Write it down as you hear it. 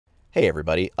Hey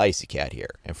everybody, IcyCat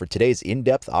here, and for today's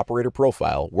in-depth operator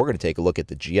profile, we're going to take a look at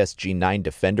the GSG-9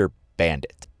 Defender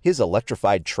Bandit. His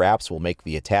electrified traps will make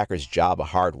the attacker's job a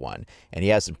hard one, and he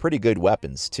has some pretty good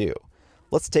weapons too.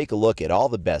 Let's take a look at all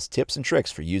the best tips and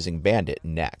tricks for using Bandit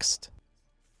next.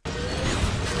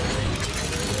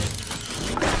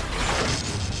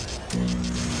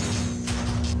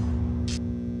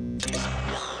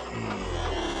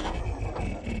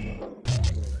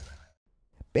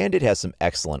 Bandit has some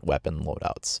excellent weapon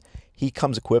loadouts. He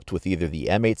comes equipped with either the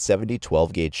M870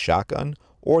 12-gauge shotgun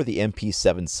or the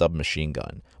MP7 submachine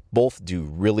gun. Both do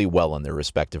really well in their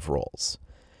respective roles.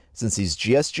 Since he's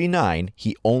GSG-9,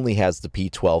 he only has the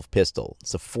P12 pistol.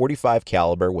 It's a .45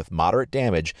 caliber with moderate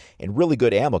damage and really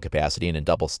good ammo capacity in a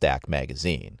double-stack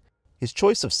magazine. His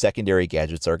choice of secondary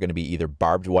gadgets are going to be either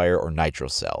barbed wire or nitro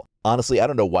cell. Honestly, I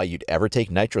don't know why you'd ever take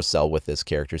nitro cell with this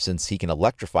character since he can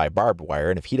electrify barbed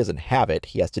wire, and if he doesn't have it,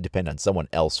 he has to depend on someone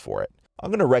else for it. I'm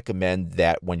going to recommend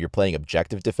that when you're playing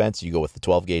objective defense, you go with the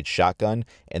 12-gauge shotgun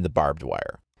and the barbed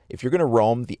wire. If you're going to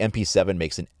roam, the MP7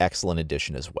 makes an excellent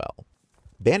addition as well.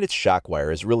 Bandit's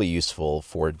shockwire is really useful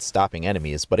for stopping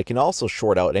enemies, but it can also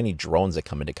short out any drones that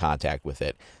come into contact with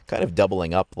it, kind of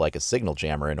doubling up like a signal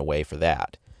jammer in a way for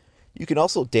that. You can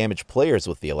also damage players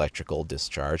with the electrical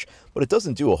discharge, but it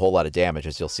doesn't do a whole lot of damage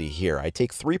as you'll see here. I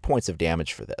take 3 points of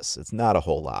damage for this. It's not a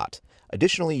whole lot.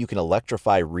 Additionally, you can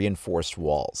electrify reinforced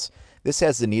walls. This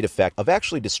has the neat effect of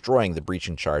actually destroying the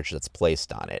breaching charge that's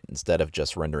placed on it, instead of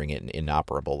just rendering it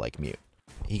inoperable like mute.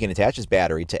 He can attach his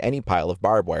battery to any pile of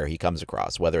barbed wire he comes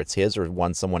across, whether it's his or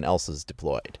one someone else's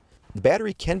deployed. The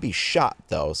battery can be shot,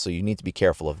 though, so you need to be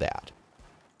careful of that.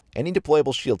 Any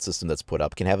deployable shield system that's put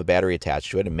up can have a battery attached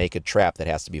to it and make a trap that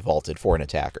has to be vaulted for an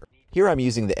attacker. Here I'm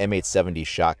using the M870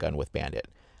 shotgun with Bandit.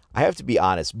 I have to be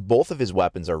honest, both of his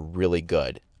weapons are really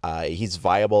good. He's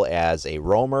viable as a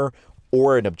roamer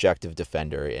or an objective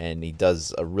defender, and he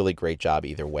does a really great job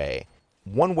either way.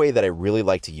 One way that I really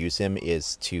like to use him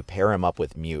is to pair him up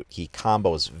with mute. He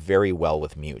combos very well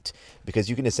with mute because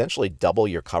you can essentially double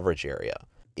your coverage area.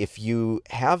 If you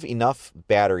have enough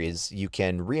batteries, you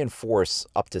can reinforce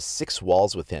up to 6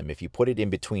 walls with him. If you put it in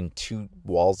between 2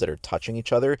 walls that are touching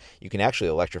each other, you can actually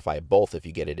electrify both if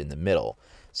you get it in the middle.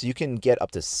 So you can get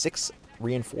up to 6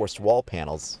 reinforced wall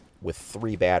panels with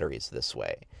 3 batteries this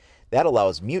way. That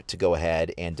allows Mute to go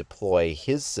ahead and deploy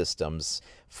his systems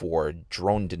for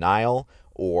drone denial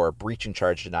or breaching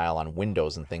charge denial on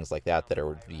windows and things like that that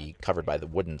would be covered by the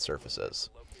wooden surfaces.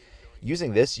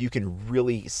 Using this, you can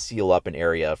really seal up an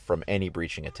area from any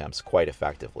breaching attempts quite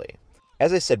effectively.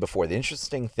 As I said before, the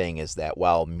interesting thing is that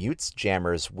while Mute's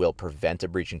jammers will prevent a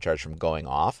breaching charge from going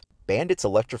off, Bandit's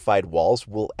electrified walls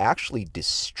will actually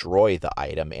destroy the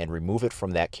item and remove it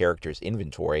from that character's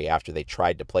inventory after they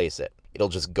tried to place it. It'll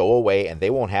just go away and they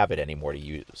won't have it anymore to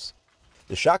use.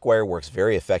 The shockwire works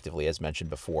very effectively, as mentioned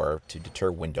before, to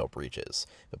deter window breaches.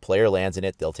 If a player lands in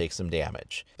it, they'll take some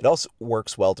damage. It also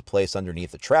works well to place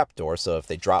underneath a trapdoor, so if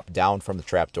they drop down from the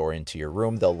trapdoor into your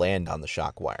room, they'll land on the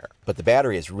shockwire. But the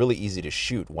battery is really easy to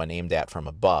shoot when aimed at from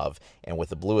above, and with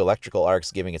the blue electrical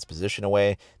arcs giving its position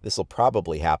away, this will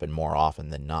probably happen more often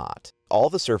than not. All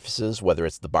the surfaces, whether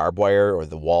it's the barbed wire or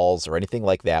the walls or anything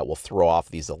like that, will throw off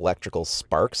these electrical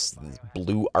sparks, this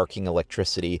blue arcing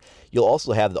electricity. You'll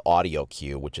also have the audio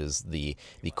cue, which is the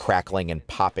crackling and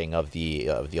popping of the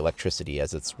electricity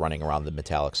as it's running around the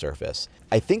metallic surface.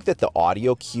 I think that the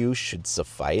audio cue should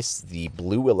suffice. The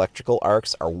blue electrical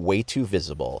arcs are way too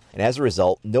visible, and as a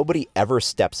result, nobody ever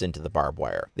steps into the barbed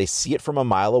wire. They see it from a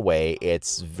mile away. It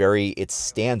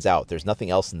stands out. There's nothing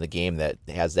else in the game that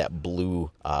has that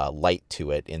blue light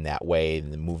to it in that way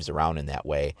and moves around in that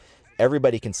way.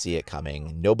 Everybody can see it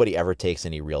coming. Nobody ever takes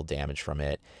any real damage from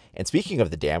it. And speaking of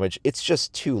the damage, it's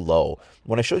just too low.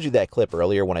 When I showed you that clip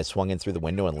earlier when I swung in through the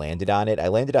window and landed on it, I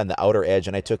landed on the outer edge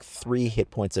and I took 3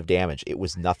 hit points of damage. It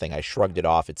was nothing. I shrugged it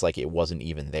off. It's like it wasn't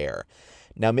even there.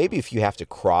 Now, maybe if you have to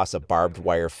cross a barbed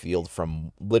wire field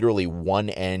from literally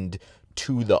one end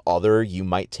to the other, you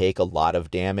might take a lot of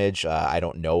damage. I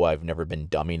don't know. I've never been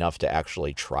dumb enough to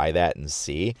actually try that and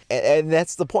see. And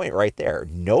that's the point right there.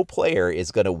 No player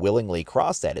is going to willingly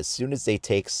cross that. As soon as they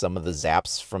take some of the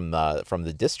zaps from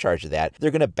the discharge of that,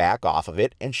 they're going to back off of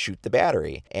it and shoot the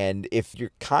battery. And if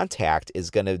your contact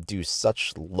is going to do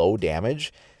such low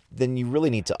damage, then you really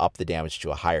need to up the damage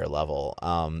to a higher level.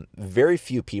 Very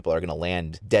few people are going to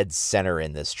land dead center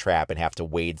in this trap and have to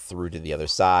wade through to the other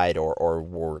side, or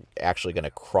we're actually going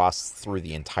to cross through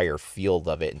the entire field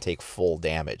of it and take full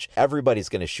damage. Everybody's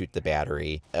going to shoot the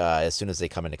battery as soon as they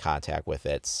come into contact with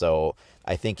it. So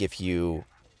I think if you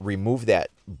remove that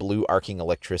blue arcing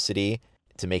electricity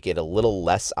to make it a little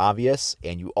less obvious,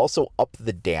 and you also up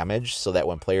the damage so that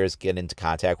when players get into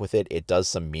contact with it, it does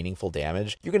some meaningful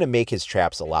damage, you're going to make his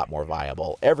traps a lot more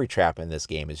viable. Every trap in this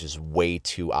game is just way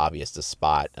too obvious to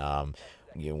spot,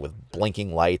 with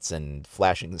blinking lights and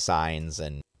flashing signs,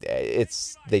 and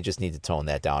they just need to tone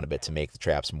that down a bit to make the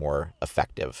traps more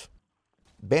effective.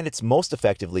 Bandit's most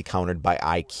effectively countered by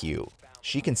IQ.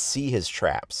 She can see his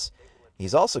traps.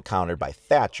 He's also countered by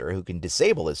Thatcher, who can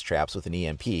disable his traps with an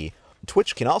EMP.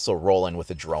 Twitch can also roll in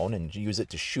with a drone and use it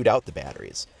to shoot out the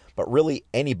batteries. But really,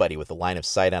 anybody with a line of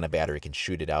sight on a battery can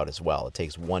shoot it out as well. It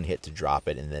takes one hit to drop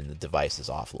it, and then the device is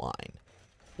offline.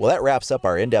 Well, that wraps up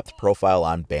our in-depth profile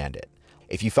on Bandit.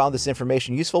 If you found this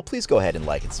information useful, please go ahead and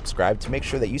like and subscribe to make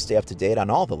sure that you stay up to date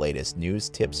on all the latest news,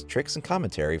 tips, tricks, and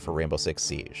commentary for Rainbow Six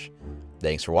Siege.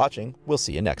 Thanks for watching. We'll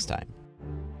see you next time.